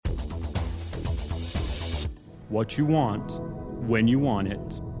what you want, when you want it,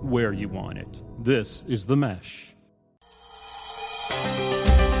 where you want it. This is The Mesh.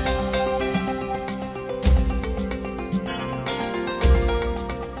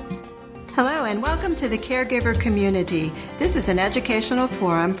 Hello and welcome to the Caregiver Community. This is an educational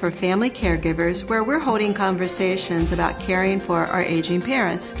forum for family caregivers where we're holding conversations about caring for our aging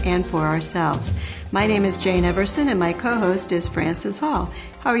parents and for ourselves. My name is Jane Everson and my co-host is Frances Hall.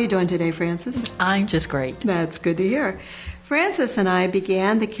 How are you doing today, Frances? I'm just great. That's good to hear. Frances and I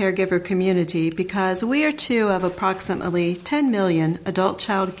began the Caregiver Community because we are two of approximately 10 million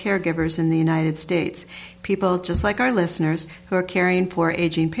adult-child caregivers in the United States, people just like our listeners who are caring for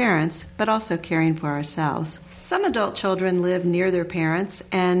aging parents, but also caring for ourselves. Some adult children live near their parents,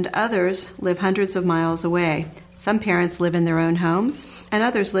 and others live hundreds of miles away. Some parents live in their own homes, and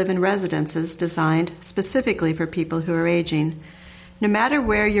others live in residences designed specifically for people who are aging. No matter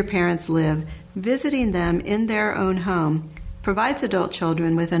where your parents live, visiting them in their own home provides adult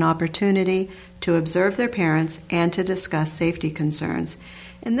children with an opportunity to observe their parents and to discuss safety concerns.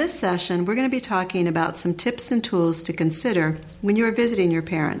 In this session, we're going to be talking about some tips and tools to consider when you are visiting your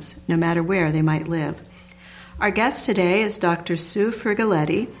parents, no matter where they might live. Our guest today is Dr. Sue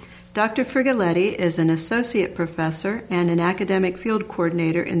Frigoletti. Dr. Frigoletti is an associate professor and an academic field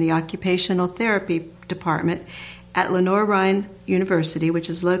coordinator in the Occupational Therapy Department at Lenoir-Rhyne University, which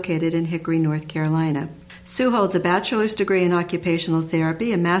is located in Hickory, North Carolina. Sue holds a bachelor's degree in occupational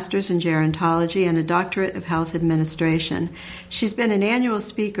therapy, a master's in gerontology, and a doctorate of health administration. She's been an annual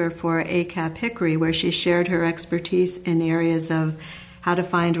speaker for ACAP Hickory, where she shared her expertise in areas of how to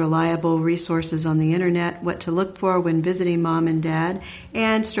find reliable resources on the internet, what to look for when visiting mom and dad,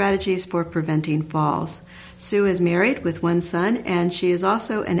 and strategies for preventing falls. Sue is married with one son, and she is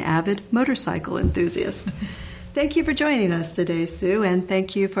also an avid motorcycle enthusiast. Thank you for joining us today, Sue, and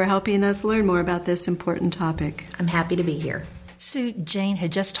thank you for helping us learn more about this important topic. I'm happy to be here. Sue, Jane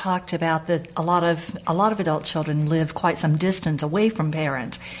had just talked about that a lot of adult children live quite some distance away from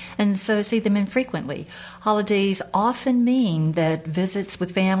parents, and so see them infrequently. Holidays often mean that visits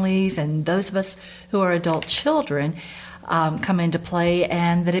with families and those of us who are adult children come into play,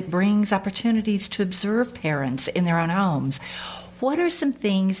 and that it brings opportunities to observe parents in their own homes. What are some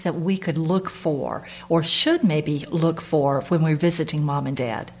things that we could look for, or should maybe look for, when we're visiting mom and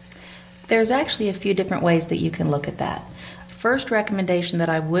dad? There's actually a few different ways that you can look at that. First recommendation that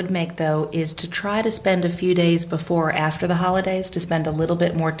I would make, though, is to try to spend a few days before or after the holidays to spend a little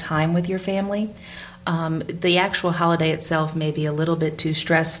bit more time with your family. The actual holiday itself may be a little bit too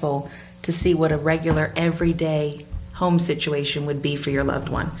stressful to see what a regular, everyday home situation would be for your loved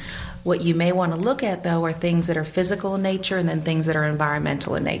one. What you may want to look at, though, are things that are physical in nature and then things that are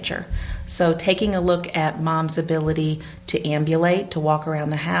environmental in nature. So taking a look at mom's ability to ambulate, to walk around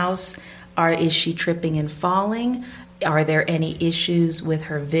the house. Is she tripping and falling? Are there any issues with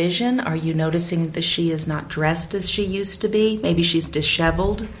her vision? Are you noticing that she is not dressed as she used to be? Maybe she's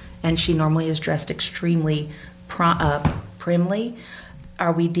disheveled and she normally is dressed extremely primly.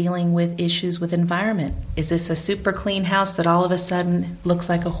 Are we dealing with issues with environment? Is this a super clean house that all of a sudden looks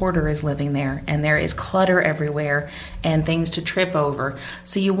like a hoarder is living there, and there is clutter everywhere and things to trip over?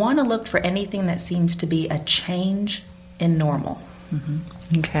 So you want to look for anything that seems to be a change in normal.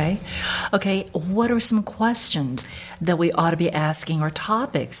 Mm-hmm. Okay. What are some questions that we ought to be asking, or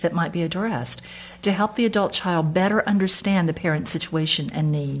topics that might be addressed to help the adult child better understand the parent's situation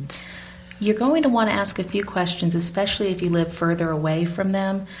and needs? You're going to want to ask a few questions, especially if you live further away from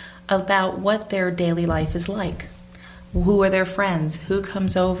them, about what their daily life is like. Who are their friends? Who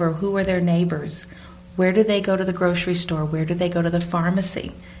comes over? Who are their neighbors? Where do they go to the grocery store? Where do they go to the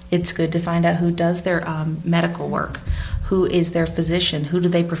pharmacy? It's good to find out who does their medical work. Who is their physician? Who do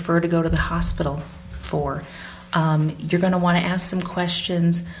they prefer to go to the hospital for? You're going to want to ask some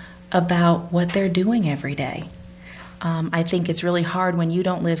questions about what they're doing every day. I think it's really hard when you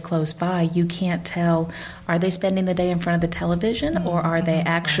don't live close by. You can't tell, are they spending the day in front of the television, or are they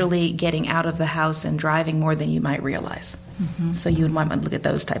actually getting out of the house and driving more than you might realize? Mm-hmm. So you would want to look at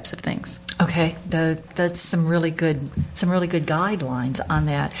those types of things. Okay, that's some really good guidelines on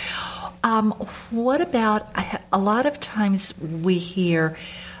that. What about, a lot of times we hear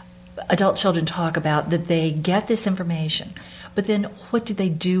adult children talk about that they get this information, but then what do they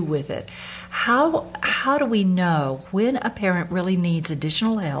do with it? How do we know when a parent really needs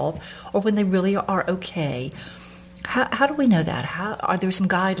additional help or when they really are okay? How do we know that? Are there some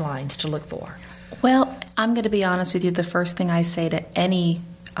guidelines to look for? Well, I'm going to be honest with you. The first thing I say to any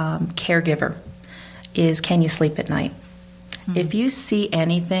caregiver is, can you sleep at night? Mm-hmm. If you see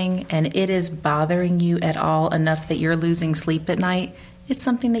anything and it is bothering you at all enough that you're losing sleep at night, it's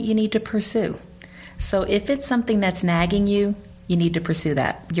something that you need to pursue. So if it's something that's nagging you, you need to pursue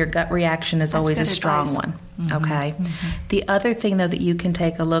that. Your gut reaction is always a strong one. Okay? The other thing, though, that you can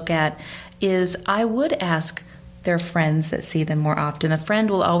take a look at is I would ask their friends that see them more often. A friend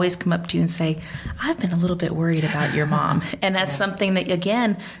will always come up to you and say, I've been a little bit worried about your mom. And that's something that,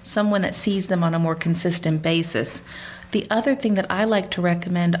 again, someone that sees them on a more consistent basis. The other thing that I like to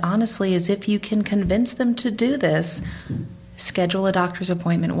recommend, honestly, is if you can convince them to do this, schedule a doctor's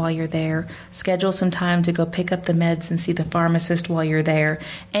appointment while you're there. Schedule some time to go pick up the meds and see the pharmacist while you're there.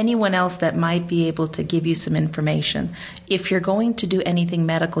 Anyone else that might be able to give you some information. If you're going to do anything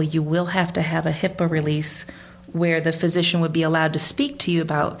medical, you will have to have a HIPAA release where the physician would be allowed to speak to you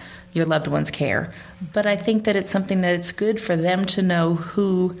about your loved one's care. But I think that it's something that it's good for them to know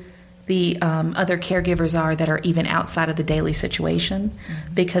who the other caregivers are that are even outside of the daily situation,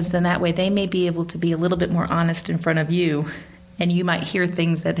 because then that way they may be able to be a little bit more honest in front of you, and you might hear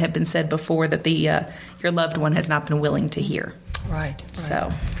things that have been said before that your loved one has not been willing to hear. Right.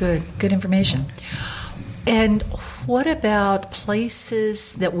 So good information. And what about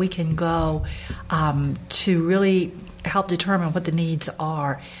places that we can go to really help determine what the needs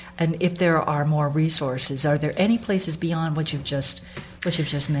are, and if there are more resources? Are there any places beyond what you've just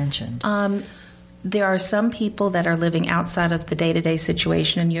mentioned? There are some people that are living outside of the day-to-day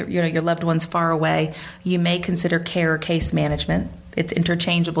situation, and your loved one's far away. You may consider care or case management. It's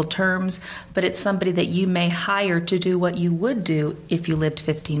interchangeable terms, but it's somebody that you may hire to do what you would do if you lived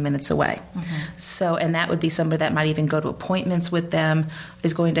 15 minutes away. So, and that would be somebody that might even go to appointments with them,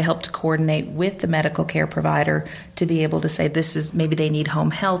 is going to help to coordinate with the medical care provider to be able to say this is, maybe they need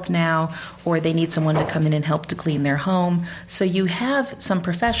home health now, or they need someone to come in and help to clean their home. So you have some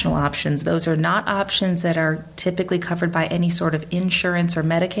professional options. Those are not options that are typically covered by any sort of insurance or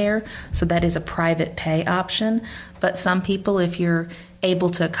Medicare, so that is a private pay option. But some people, if you're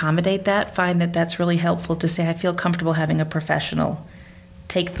able to accommodate that, find that that's really helpful to say, I feel comfortable having a professional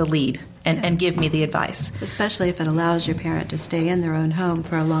take the lead and give me the advice. Especially if it allows your parent to stay in their own home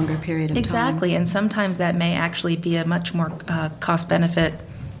for a longer period of time. Exactly, and sometimes that may actually be a much more cost-benefit,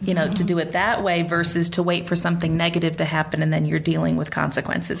 to do it that way versus to wait for something negative to happen and then you're dealing with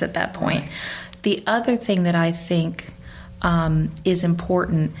consequences at that point. The other thing that I think is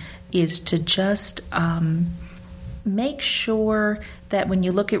important is to just make sure that when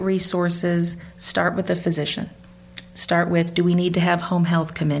you look at resources, start with the physician. Start with, do we need to have home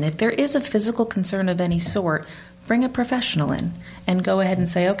health come in? If there is a physical concern of any sort, bring a professional in and go ahead and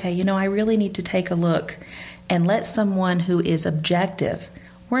say, okay, I really need to take a look, and let someone who is objective.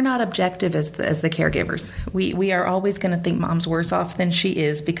 We're not objective as the caregivers. We are always going to think mom's worse off than she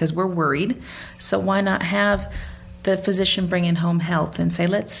is because we're worried. So why not have the physician bring in home health and say,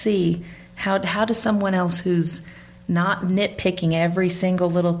 let's see, how does someone else who's not nitpicking every single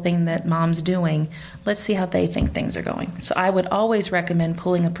little thing that mom's doing, let's see how they think things are going. So I would always recommend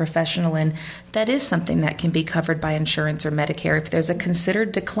pulling a professional in. That is something that can be covered by insurance or Medicare. If there's a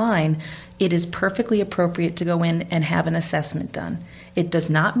considered decline, it is perfectly appropriate to go in and have an assessment done. It does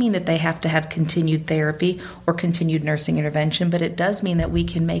not mean that they have to have continued therapy or continued nursing intervention, but it does mean that we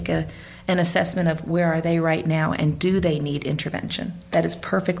can make an assessment of where are they right now and do they need intervention. That is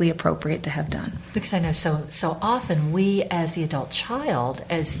perfectly appropriate to have done. Because I know so often we, as the adult child,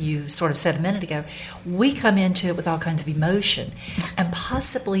 as you sort of said a minute ago, we come into it with all kinds of emotion and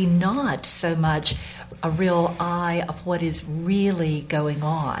possibly not so much a real eye of what is really going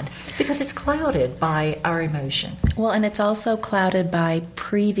on because it's clouded by our emotion. Well, and it's also clouded by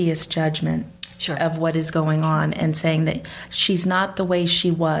previous judgment. Sure. Of what is going on, and saying that she's not the way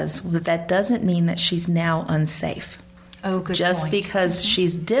she was. That doesn't mean that she's now unsafe. Oh, good Just point. because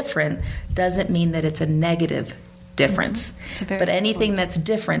she's different doesn't mean that it's a negative difference. But anything that's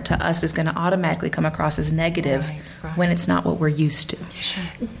different to us is going to automatically come across as negative when it's not what we're used to.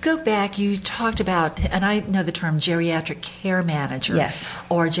 Sure. Go back, you talked about, and I know the term geriatric care manager. Yes.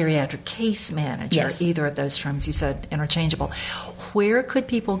 Or geriatric case manager. Yes. Either of those terms you said interchangeable. Where could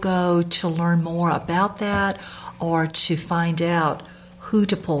people go to learn more about that or to find out who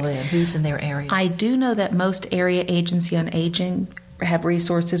to pull in, who's in their area? I do know that most area agency on aging have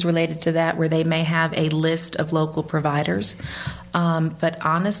resources related to that where they may have a list of local providers. But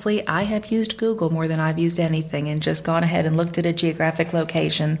honestly, I have used Google more than I've used anything and just gone ahead and looked at a geographic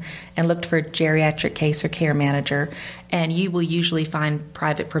location and looked for geriatric case or care manager, and you will usually find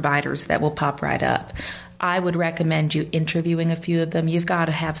private providers that will pop right up. I would recommend you interviewing a few of them. You've got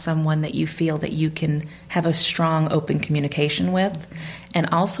to have someone that you feel that you can have a strong, open communication with. And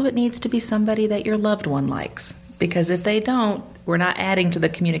also it needs to be somebody that your loved one likes. Because if they don't, we're not adding to the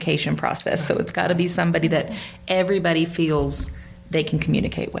communication process. So it's got to be somebody that everybody feels they can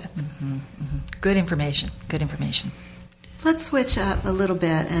communicate with. Good information. Good information. Let's switch up a little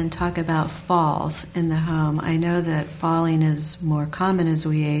bit and talk about falls in the home. I know that falling is more common as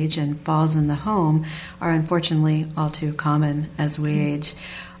we age, and falls in the home are unfortunately all too common as we age.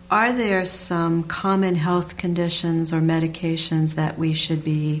 Are there some common health conditions or medications that we should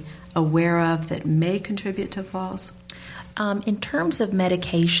be aware of that may contribute to falls? In terms of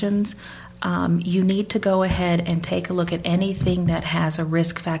medications, you need to go ahead and take a look at anything that has a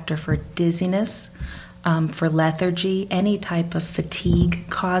risk factor for dizziness, for lethargy, any type of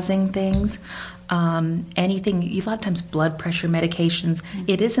fatigue-causing things. Anything, a lot of times blood pressure medications,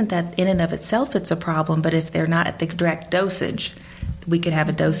 it isn't that in and of itself it's a problem, but if they're not at the correct dosage, we could have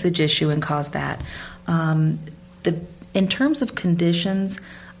a dosage issue and cause that. In terms of conditions,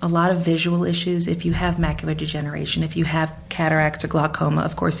 a lot of visual issues, if you have macular degeneration, if you have cataracts or glaucoma,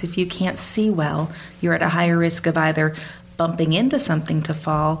 of course, if you can't see well, you're at a higher risk of either bumping into something to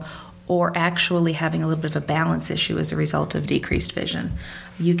fall or actually having a little bit of a balance issue as a result of decreased vision.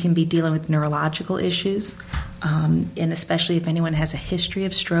 You can be dealing with neurological issues, and especially if anyone has a history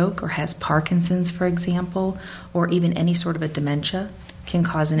of stroke or has Parkinson's, for example, or even any sort of a dementia can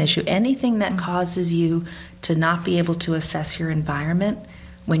cause an issue. Anything that causes you to not be able to assess your environment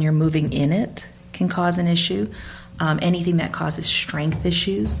when you're moving in it can cause an issue. Anything that causes strength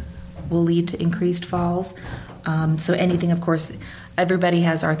issues will lead to increased falls. So anything, of course, everybody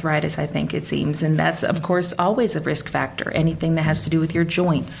has arthritis, I think it seems, and that's, of course, always a risk factor. Anything that has to do with your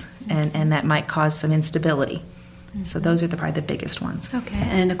joints, and that might cause some instability. So those are probably the biggest ones. Okay.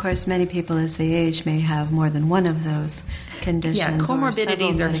 And, of course, many people as they age may have more than one of those conditions. Yeah,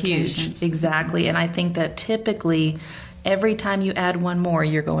 comorbidities are huge. Exactly. And I think that typically every time you add one more,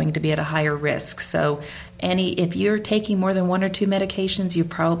 you're going to be at a higher risk. So if you're taking more than one or two medications, you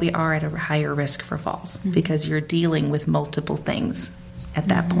probably are at a higher risk for falls because you're dealing with multiple things at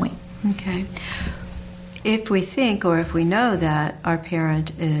that point. Okay. If we think or if we know that our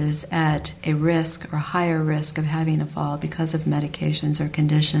parent is at a risk or higher risk of having a fall because of medications or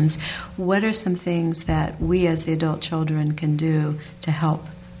conditions, what are some things that we as the adult children can do to help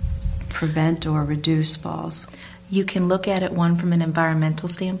prevent or reduce falls? You can look at it, one, from an environmental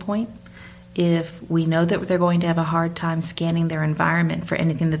standpoint. If we know that they're going to have a hard time scanning their environment for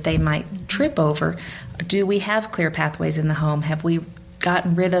anything that they might trip over, do we have clear pathways in the home? Have we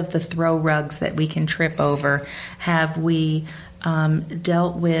gotten rid of the throw rugs that we can trip over? Have we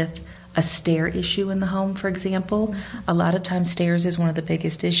dealt with a stair issue in the home, for example? A lot of times stairs is one of the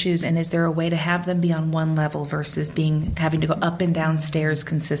biggest issues, and is there a way to have them be on one level versus having to go up and down stairs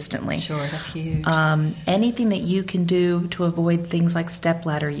consistently? Sure, that's huge. Anything that you can do to avoid things like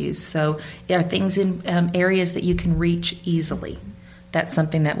stepladder use. So there are things in areas that you can reach easily. That's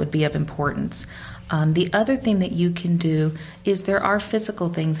something that would be of importance. The other thing that you can do is there are physical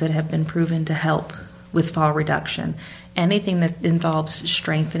things that have been proven to help with fall reduction. Anything that involves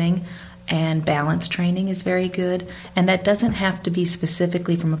strengthening and balance training is very good, and that doesn't have to be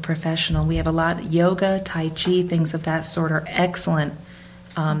specifically from a professional. We have a lot of yoga, tai chi, things of that sort are excellent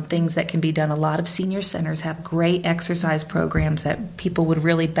things that can be done. A lot of senior centers have great exercise programs that people would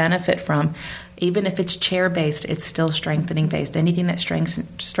really benefit from. Even if it's chair-based, it's still strengthening-based. Anything that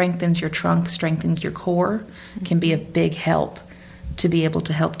strengthens your trunk, strengthens your core, can be a big help to be able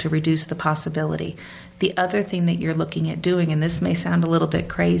to help to reduce the possibility. The other thing that you're looking at doing, and this may sound a little bit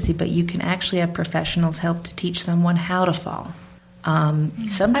crazy, but you can actually have professionals help to teach someone how to fall.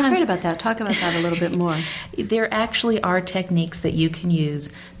 Sometimes I've heard about that. Talk about that a little bit more. There actually are techniques that you can use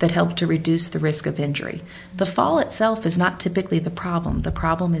that help to reduce the risk of injury. The fall itself is not typically the problem. The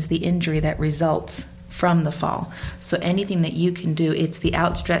problem is the injury that results from the fall. So anything that you can do, it's the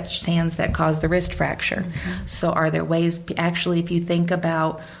outstretched hands that cause the wrist fracture. So are there ways, actually, if you think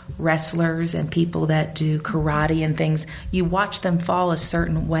about wrestlers and people that do karate and things, you watch them fall a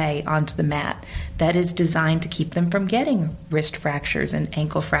certain way onto the mat. That is designed to keep them from getting wrist fractures and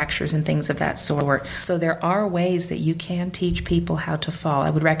ankle fractures and things of that sort. So there are ways that you can teach people how to fall.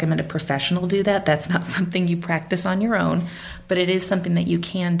 I would recommend a professional do that. That's not something you practice on your own, but it is something that you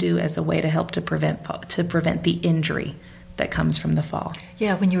can do as a way to help to prevent the injury that comes from the fall.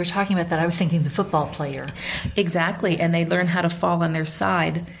 Yeah, when you were talking about that, I was thinking the football player. Exactly, and they learn how to fall on their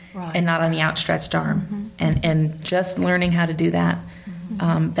side and not on the outstretched arm. And just learning how to do that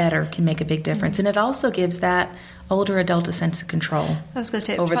better can make a big difference. And it also gives that older adult a sense of control. I was going to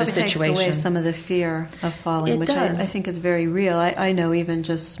say, it over probably the situation. takes away some of the fear of falling, which I think is very real. I know even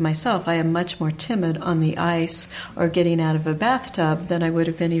just myself, I am much more timid on the ice or getting out of a bathtub than I would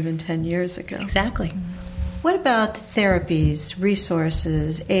have been even 10 years ago. Exactly. What about therapies,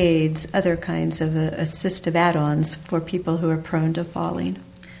 resources, aids, other kinds of assistive add-ons for people who are prone to falling?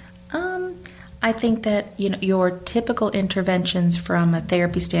 I think that your typical interventions from a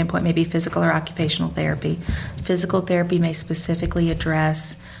therapy standpoint may be physical or occupational therapy. Physical therapy may specifically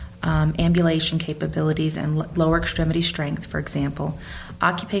address ambulation capabilities and lower extremity strength, for example.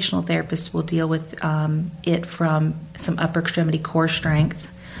 Occupational therapists will deal with it from some upper extremity core strength,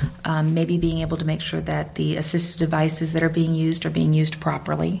 maybe being able to make sure that the assistive devices that are being used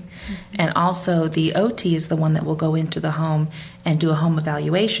properly. Mm-hmm. And also the OT is the one that will go into the home and do a home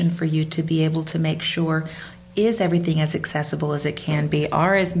evaluation for you to be able to make sure, is everything as accessible as it can be?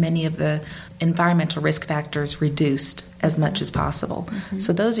 Are as many of the environmental risk factors reduced as much as possible? Mm-hmm.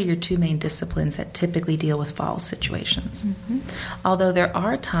 So those are your two main disciplines that typically deal with fall situations. Mm-hmm. Although there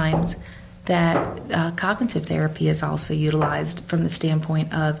are times that cognitive therapy is also utilized from the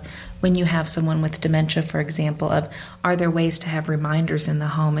standpoint of when you have someone with dementia, for example, of are there ways to have reminders in the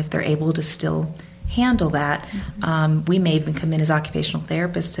home if they're able to still handle that. Mm-hmm. We may even come in as occupational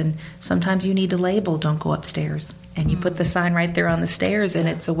therapists, and sometimes you need to label, don't go upstairs. And you put the sign right there on the stairs, and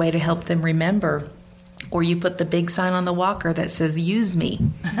it's a way to help them remember. Or you put the big sign on the walker that says, use me.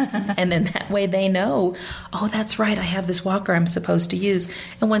 And then that way they know, oh, that's right, I have this walker I'm supposed to use.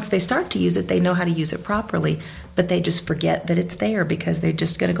 And once they start to use it, they know how to use it properly. But they just forget that it's there because they're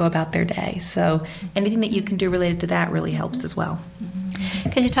just going to go about their day. So anything that you can do related to that really helps as well.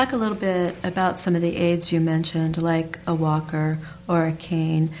 Can you talk a little bit about some of the aids you mentioned, like a walker or a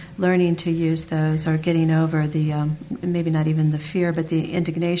cane, learning to use those or getting over the, maybe not even the fear, but the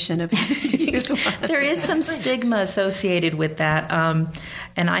indignation of having to use one? There is some stigma associated with that,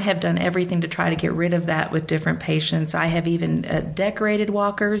 and I have done everything to try to get rid of that with different patients. I have even decorated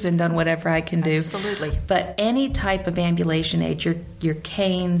walkers and done whatever I can do. Absolutely. But any type of ambulation aid, your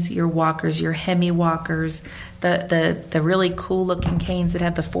canes, your walkers, your hemi walkers, the really cool looking canes that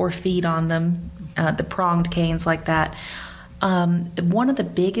have the 4 feet on them, the pronged canes like that. One of the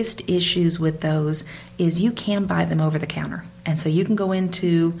biggest issues with those is you can buy them over the counter. And so you can go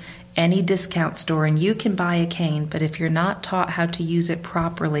into any discount store and you can buy a cane, but if you're not taught how to use it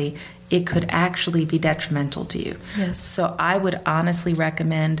properly, it could actually be detrimental to you. Yes. So I would honestly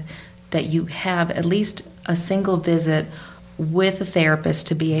recommend that you have at least a single visit with a therapist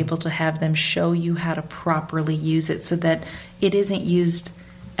to be able to have them show you how to properly use it so that it isn't used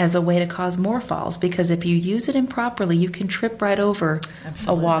as a way to cause more falls. Because if you use it improperly, you can trip right over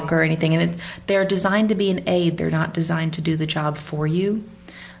Absolutely. a walker or anything. And they're designed to be an aid. They're not designed to do the job for you.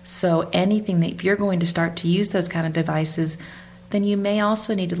 So anything that if you're going to start to use those kind of devices, then you may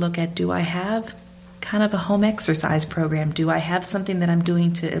also need to look at, do I have kind of a home exercise program? Do I have something that I'm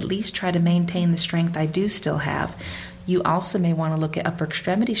doing to at least try to maintain the strength I do still have? You also may want to look at upper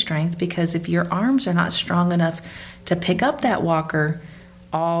extremity strength, because if your arms are not strong enough to pick up that walker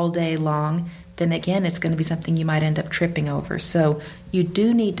all day long, then again, it's going to be something you might end up tripping over. So you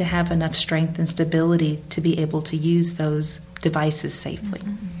do need to have enough strength and stability to be able to use those devices safely.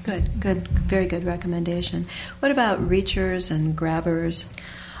 Mm-hmm. Good. Very good recommendation. What about reachers and grabbers?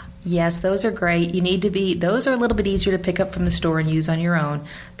 Yes, those are great. Those are a little bit easier to pick up from the store and use on your own.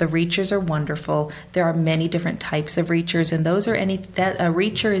 The reachers are wonderful. There are many different types of reachers, and a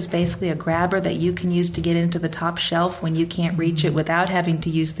reacher is basically a grabber that you can use to get into the top shelf when you can't reach it without having to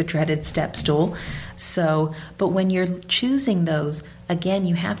use the dreaded step stool. So, but when you're choosing those, again,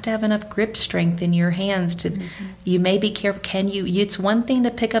 you have to have enough grip strength in your hands to. Mm-hmm. You may be careful. It's one thing to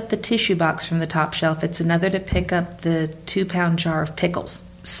pick up the tissue box from the top shelf. It's another to pick up the 2-pound jar of pickles.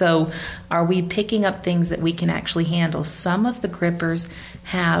 So are we picking up things that we can actually handle? Some of the grippers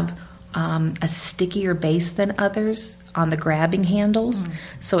have a stickier base than others on the grabbing handles,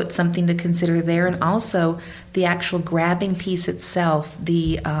 so it's something to consider there. And also the actual grabbing piece itself,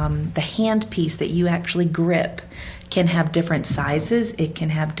 the hand piece that you actually grip, can have different sizes. It can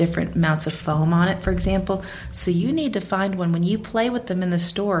have different amounts of foam on it, for example. So you need to find one. When you play with them in the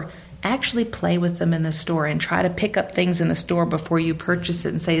store, actually play with them in the store and try to pick up things in the store before you purchase it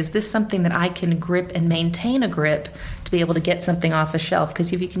and say, is this something that I can grip and maintain a grip to be able to get something off a shelf?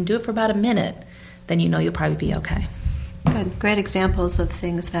 Because if you can do it for about a minute, then you know you'll probably be okay. Good. Great examples of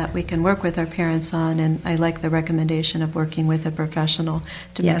things that we can work with our parents on, and I like the recommendation of working with a professional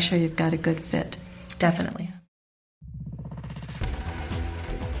to make sure you've got a good fit. Definitely.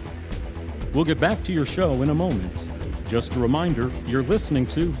 We'll get back to your show in a moment. Just a reminder, you're listening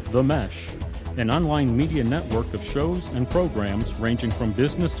to The Mesh, an online media network of shows and programs ranging from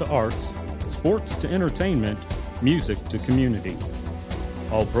business to arts, sports to entertainment, music to community.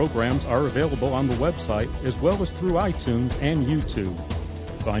 All programs are available on the website as well as through iTunes and YouTube.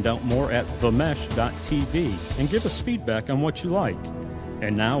 Find out more at themesh.tv and give us feedback on what you like.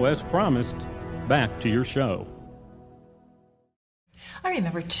 And now, as promised, back to your show. I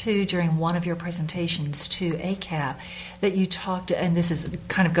remember, too, during one of your presentations to ACAP that you talked, and this is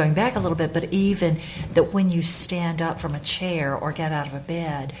kind of going back a little bit, but even that when you stand up from a chair or get out of a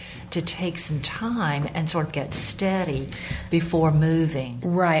bed, to take some time and sort of get steady before moving.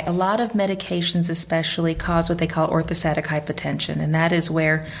 Right. A lot of medications especially cause what they call orthostatic hypotension, and that is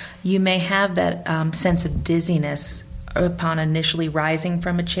where you may have that sense of dizziness upon initially rising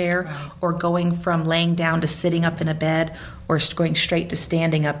from a chair, right, or going from laying down to sitting up in a bed, or going straight to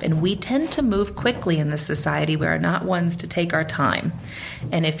standing up. And we tend to move quickly in this society. We are not ones to take our time.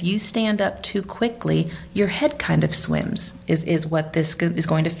 And if you stand up too quickly, your head kind of swims, is what this is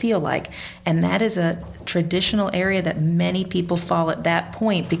going to feel like. And that is a traditional area that many people fall at that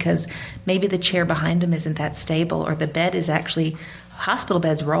point because maybe the chair behind them isn't that stable, or the bed is actually... Hospital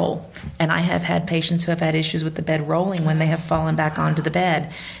beds roll, and I have had patients who have had issues with the bed rolling when they have fallen back onto the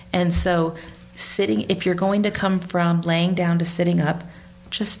bed. And so sitting, if you're going to come from laying down to sitting up,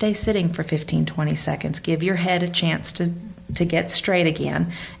 just stay sitting for 15, 20 seconds. Give your head a chance to get straight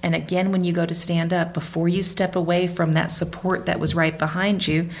again. And again, when you go to stand up, before you step away from that support that was right behind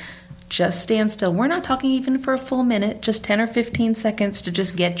you, just stand still. We're not talking even for a full minute, just 10 or 15 seconds to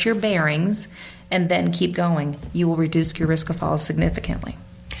just get your bearings and then keep going. You will reduce your risk of falls significantly.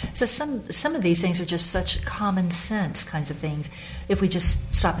 So some of these things are just such common sense kinds of things. If we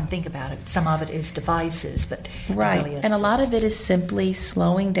just stop and think about it, some of it is devices, but right, really and a lot of it is simply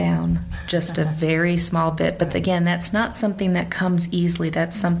slowing down just a very small bit. But again, that's not something that comes easily.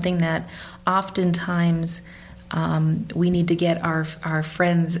 That's something that oftentimes we need to get our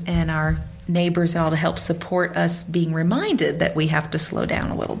friends and our neighbors all to help support us being reminded that we have to slow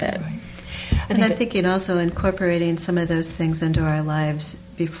down a little bit. Right. And I'm thinking also incorporating some of those things into our lives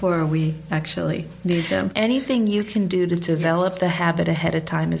before we actually need them. Anything you can do to develop the habit ahead of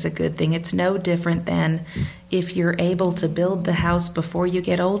time is a good thing. It's no different than if you're able to build the house before you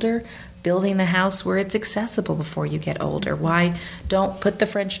get older, building the house where it's accessible before you get older. Why don't put the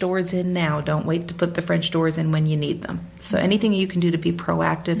French doors in now? Don't wait to put the French doors in when you need them. So anything you can do to be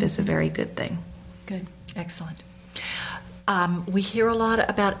proactive is a very good thing. Good. Excellent. We hear a lot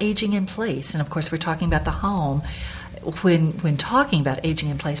about aging in place, and of course we're talking about the home when talking about aging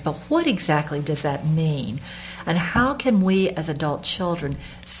in place, but what exactly does that mean? And how can we as adult children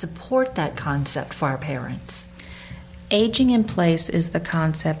support that concept for our parents? Aging in place is the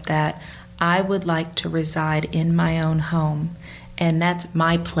concept that I would like to reside in my own home, and that's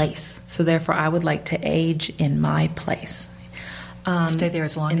my place. So therefore I would like to age in my place. Stay there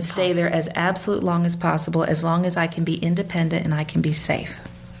as long as possible. And stay there as absolute long as possible, as long as I can be independent and I can be safe.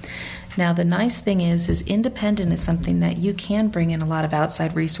 Now, the nice thing is independent is something that you can bring in a lot of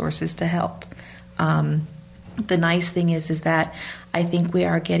outside resources to help. The nice thing is that I think we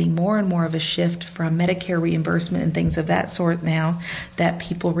are getting more and more of a shift from Medicare reimbursement and things of that sort now, that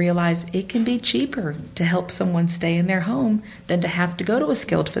people realize it can be cheaper to help someone stay in their home than to have to go to a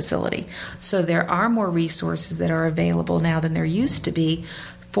skilled facility. So there are more resources that are available now than there used to be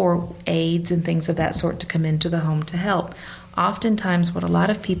for aides and things of that sort to come into the home to help. Oftentimes what a lot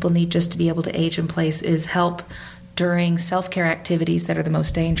of people need just to be able to age in place is help during self-care activities that are the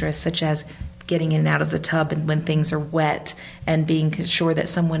most dangerous, such as getting in and out of the tub and when things are wet, and being sure that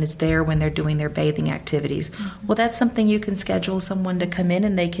someone is there when they're doing their bathing activities. Mm-hmm. Well, that's something you can schedule someone to come in,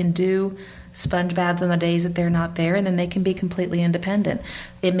 and they can do sponge baths on the days that they're not there, and then they can be completely independent.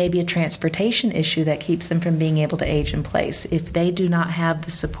 It may be a transportation issue that keeps them from being able to age in place. If they do not have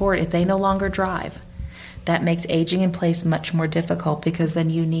the support, if they no longer drive, that makes aging in place much more difficult, because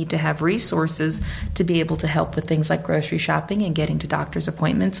then you need to have resources to be able to help with things like grocery shopping and getting to doctor's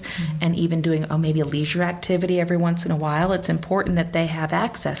appointments, mm-hmm. and even doing maybe a leisure activity every once in a while. It's important that they have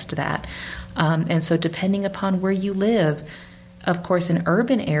access to that. And so depending upon where you live, of course, in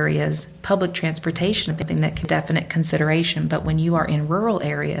urban areas, public transportation is something that can definite consideration. But when you are in rural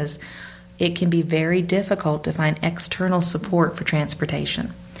areas, it can be very difficult to find external support for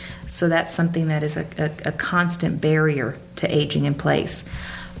transportation. So that's something that is a constant barrier to aging in place.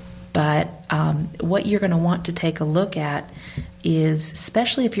 But what you're going to want to take a look at is,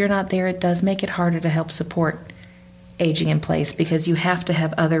 especially if you're not there, it does make it harder to help support aging in place, because you have to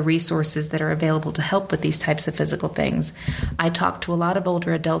have other resources that are available to help with these types of physical things. I talk to a lot of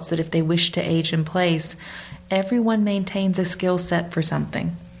older adults that if they wish to age in place, everyone maintains a skill set for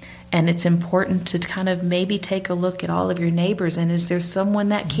something. And it's important to kind of maybe take a look at all of your neighbors, and is there someone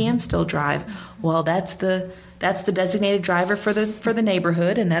that can still drive? Well, that's the designated driver for the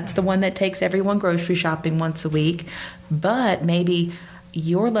neighborhood, and that's the one that takes everyone grocery shopping once a week. But maybe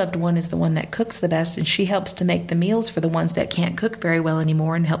your loved one is the one that cooks the best, and she helps to make the meals for the ones that can't cook very well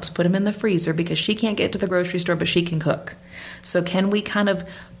anymore and helps put them in the freezer because she can't get to the grocery store, but she can cook. So can we kind of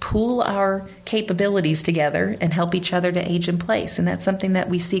pool our capabilities together and help each other to age in place? And that's something that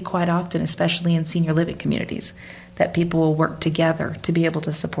we see quite often, especially in senior living communities, that people will work together to be able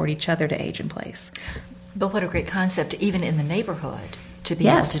to support each other to age in place. But what a great concept, even in the neighborhood, to be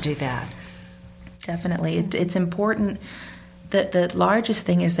able to do that. Definitely. It's important. The largest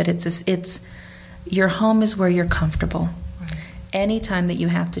thing is that it's your home is where you're comfortable. Right. Anytime that you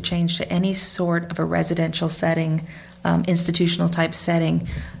have to change to any sort of a residential setting, institutional type setting,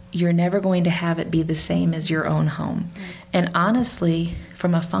 you're never going to have it be the same as your own home. Right. And honestly,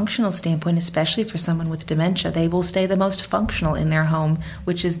 from a functional standpoint, especially for someone with dementia, they will stay the most functional in their home,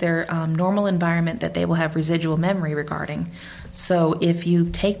 which is their normal environment that they will have residual memory regarding. So if you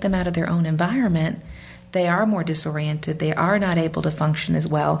take them out of their own environment, they are more disoriented. They are not able to function as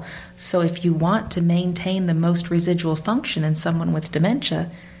well. So if you want to maintain the most residual function in someone with dementia,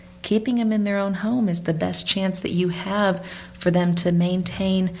 keeping them in their own home is the best chance that you have for them to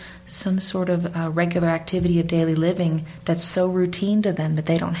maintain some sort of regular activity of daily living that's so routine to them that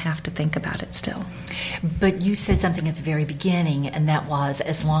they don't have to think about it still. But you said something at the very beginning, and that was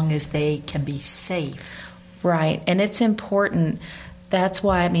as long as they can be safe. Right, and it's important. That's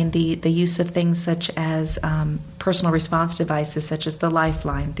why, the use of things such as personal response devices, such as the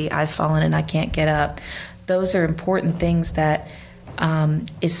Lifeline, the I've fallen and I can't get up, those are important things that,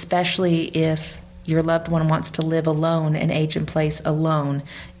 especially if your loved one wants to live alone and age in place alone,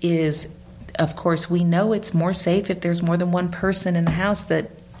 is, of course, we know it's more safe if there's more than one person in the house that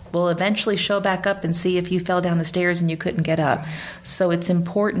will eventually show back up and see if you fell down the stairs and you couldn't get up. So it's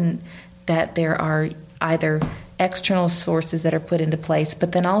important that there are either external sources that are put into place,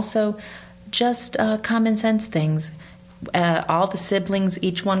 but then also just common sense things. All the siblings,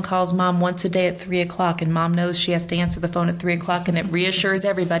 each one calls mom once a day at 3 o'clock, and mom knows she has to answer the phone at 3 o'clock, and it reassures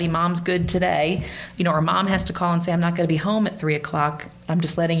everybody mom's good today. Or mom has to call and say, I'm not going to be home at 3 o'clock. I'm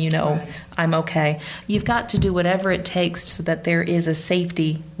just letting you know I'm okay. You've got to do whatever it takes so that there is a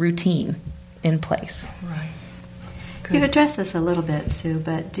safety routine in place. Right. You've addressed this a little bit, Sue,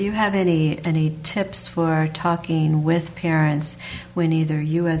 but do you have any tips for talking with parents when either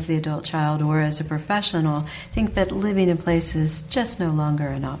you as the adult child or as a professional think that living in place is just no longer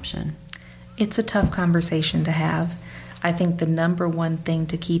an option? It's a tough conversation to have. I think the number one thing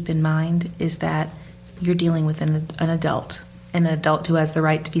to keep in mind is that you're dealing with an adult who has the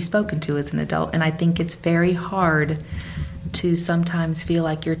right to be spoken to as an adult. And I think it's very hard to sometimes feel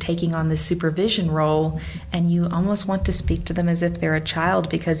like you're taking on this supervision role and you almost want to speak to them as if they're a child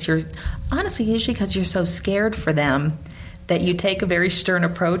because usually because you're so scared for them that you take a very stern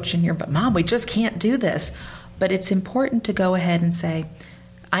approach and but Mom, we just can't do this. But it's important to go ahead and say,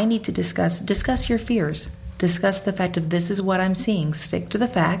 I need to discuss your fears. Discuss the fact of this is what I'm seeing. Stick to the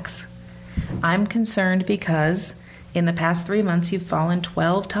facts. I'm concerned because in the past 3 months you've fallen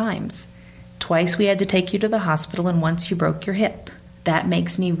 12 times. Twice we had to take you to the hospital, and once you broke your hip. That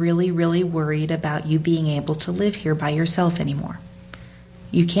makes me really, really worried about you being able to live here by yourself anymore.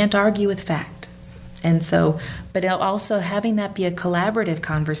 You can't argue with fact. And so, but also having that be a collaborative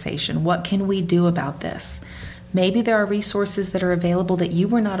conversation. What can we do about this? Maybe there are resources that are available that you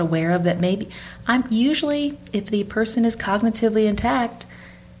were not aware of that maybe, usually if the person is cognitively intact,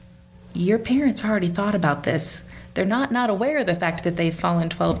 your parents already thought about this. They're not aware of the fact that they've fallen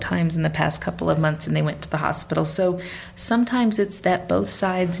 12 times in the past couple of months and they went to the hospital. So sometimes it's that both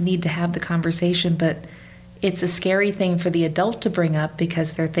sides need to have the conversation, but it's a scary thing for the adult to bring up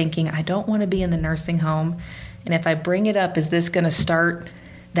because they're thinking, I don't want to be in the nursing home. And if I bring it up, is this going to start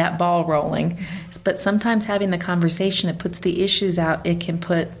that ball rolling? But sometimes having the conversation, it puts the issues out. It can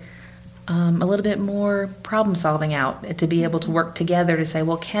put a little bit more problem solving out to be able to work together to say,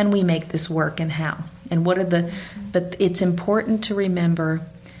 well, can we make this work and how? And but it's important to remember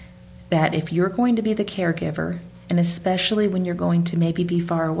that if you're going to be the caregiver, and especially when you're going to maybe be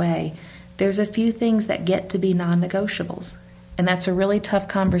far away, there's a few things that get to be non-negotiables. And that's a really tough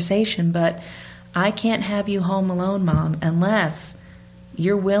conversation, but I can't have you home alone, Mom, unless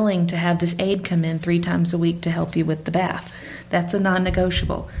you're willing to have this aide come in 3 times a week to help you with the bath. That's a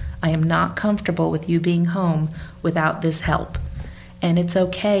non-negotiable. I am not comfortable with you being home without this help. And it's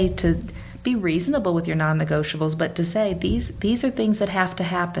okay to be reasonable with your non-negotiables, but to say these are things that have to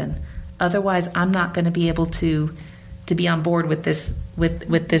happen. Otherwise, I'm not going to be able to be on board with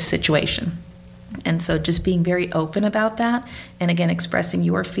this situation. And so just being very open about that, and again, expressing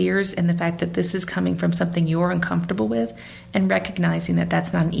your fears and the fact that this is coming from something you're uncomfortable with, and recognizing that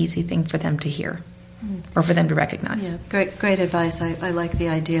that's not an easy thing for them to hear. or for them to recognize. Yeah, great advice. I like the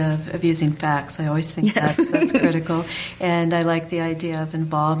idea of using facts. I always think that's critical. And I like the idea of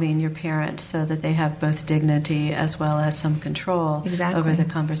involving your parent so that they have both dignity as well as some control over the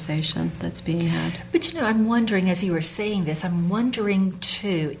conversation that's being had. But I'm wondering, as you were saying this, I'm wondering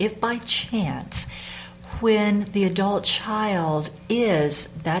too, if by chance, when the adult child is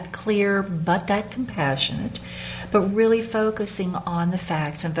that clear but that compassionate, but really focusing on the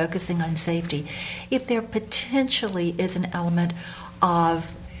facts and focusing on safety, if there potentially is an element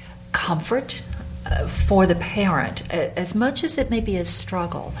of comfort for the parent, as much as it may be a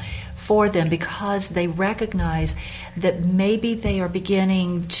struggle for them because they recognize that maybe they are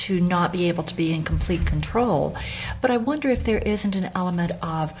beginning to not be able to be in complete control. But I wonder if there isn't an element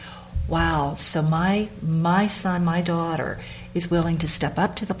of, wow, so my son, my daughter is willing to step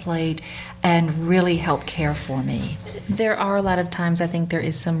up to the plate and really help care for me. There are a lot of times I think there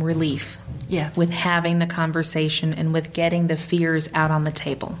is some relief with having the conversation and with getting the fears out on the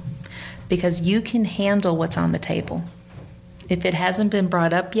table. Because you can handle what's on the table. If it hasn't been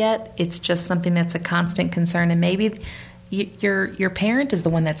brought up yet, it's just something that's a constant concern. And maybe your parent is the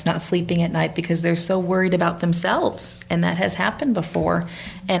one that's not sleeping at night because they're so worried about themselves. And that has happened before.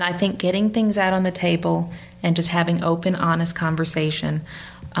 And I think getting things out on the table and just having open, honest conversation.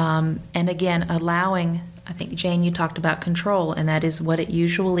 And again, allowing, I think, Jane, you talked about control, and that is what it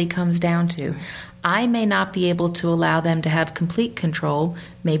usually comes down to. I may not be able to allow them to have complete control.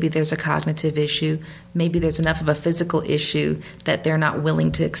 Maybe there's a cognitive issue. Maybe there's enough of a physical issue that they're not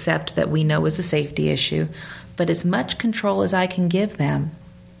willing to accept that we know is a safety issue. But as much control as I can give them,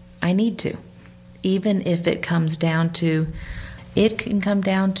 I need to. Even if it can come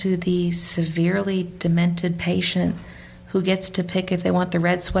down to the severely demented patient who gets to pick if they want the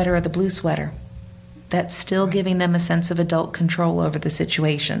red sweater or the blue sweater. That's still giving them a sense of adult control over the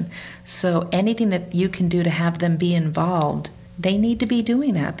situation. So anything that you can do to have them be involved, they need to be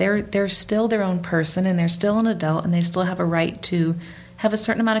doing that. They're still their own person, and they're still an adult, and they still have a right to have a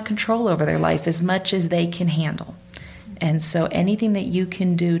certain amount of control over their life as much as they can handle. And so anything that you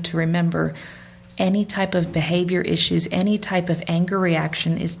can do to remember any type of behavior issues, any type of anger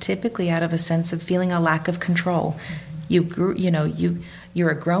reaction is typically out of a sense of feeling a lack of control. You're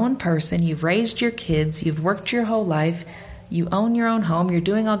a grown person, you've raised your kids, you've worked your whole life, you own your own home, you're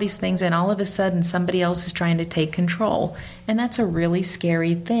doing all these things, and all of a sudden somebody else is trying to take control. And that's a really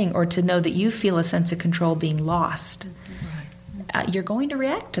scary thing, or to know that you feel a sense of control being lost. You're going to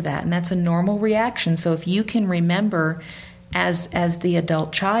react to that, and that's a normal reaction. So if you can remember as the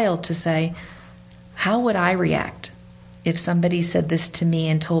adult child to say, how would I react if somebody said this to me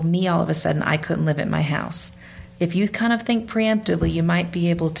and told me all of a sudden I couldn't live at my house? If you kind of think preemptively, you might be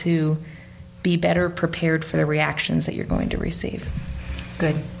able to be better prepared for the reactions that you're going to receive.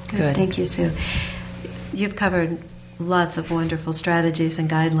 Good. Thank you, Sue. You've covered lots of wonderful strategies and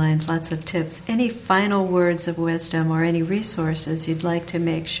guidelines, lots of tips. Any final words of wisdom or any resources you'd like to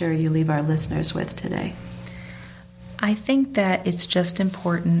make sure you leave our listeners with today? I think that it's just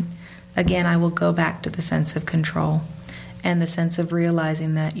important. Again, I will go back to the sense of control and the sense of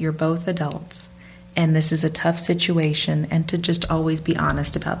realizing that you're both adults and this is a tough situation, and to just always be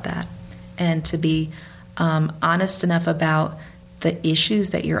honest about that, and to be honest enough about the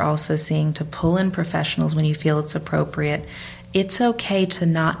issues that you're also seeing to pull in professionals when you feel it's appropriate. It's okay to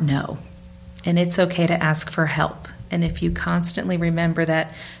not know, and it's okay to ask for help. And if you constantly remember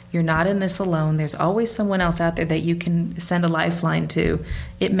that you're not in this alone, there's always someone else out there that you can send a lifeline to,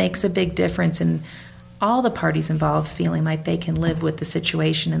 it makes a big difference in all the parties involved feeling like they can live with the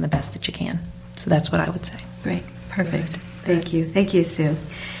situation in the best that you can. So that's what I would say. Great. Perfect. Thank you. Thank you, Sue.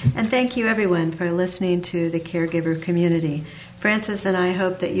 And thank you, everyone, for listening to the Caregiver Community. Frances and I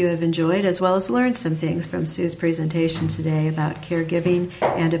hope that you have enjoyed as well as learned some things from Sue's presentation today about caregiving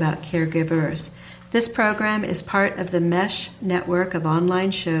and about caregivers. This program is part of the MESH network of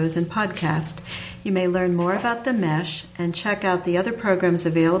online shows and podcasts. You may learn more about the MESH and check out the other programs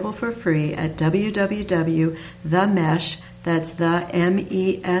available for free at www.themesh, that's the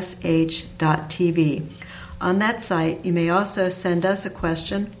MESH.TV. On that site, you may also send us a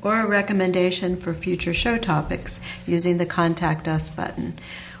question or a recommendation for future show topics using the Contact Us button.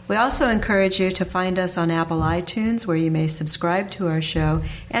 We also encourage you to find us on Apple iTunes, where you may subscribe to our show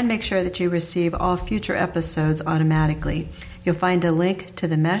and make sure that you receive all future episodes automatically. You'll find a link to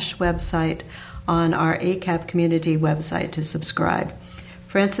the MESH website on our ACAP community website to subscribe.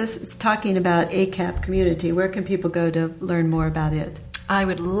 Frances, talking about ACAP community, where can people go to learn more about it? I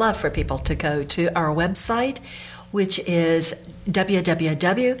would love for people to go to our website, which is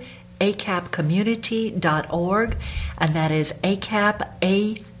www.acapcommunity.org, and that is ACAP,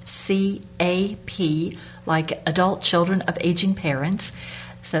 like Adult Children of Aging Parents.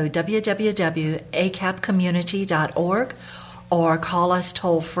 So www.acapcommunity.org, or call us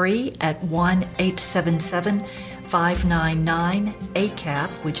toll-free at 1-877-599-ACAP,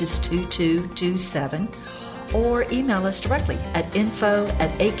 which is 2227, or email us directly at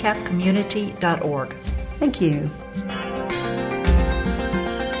info@acapcommunity.org. Thank you.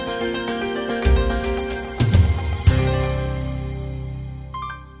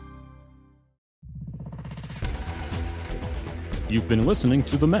 You've been listening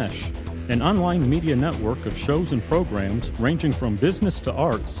to The Mesh, an online media network of shows and programs ranging from business to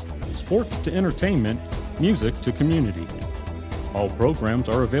arts, sports to entertainment, music to community. All programs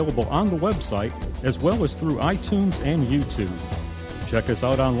are available on the website as well as through iTunes and YouTube. Check us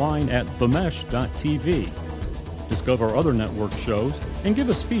out online at themesh.tv. Discover other network shows and give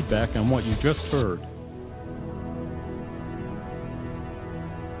us feedback on what you just heard.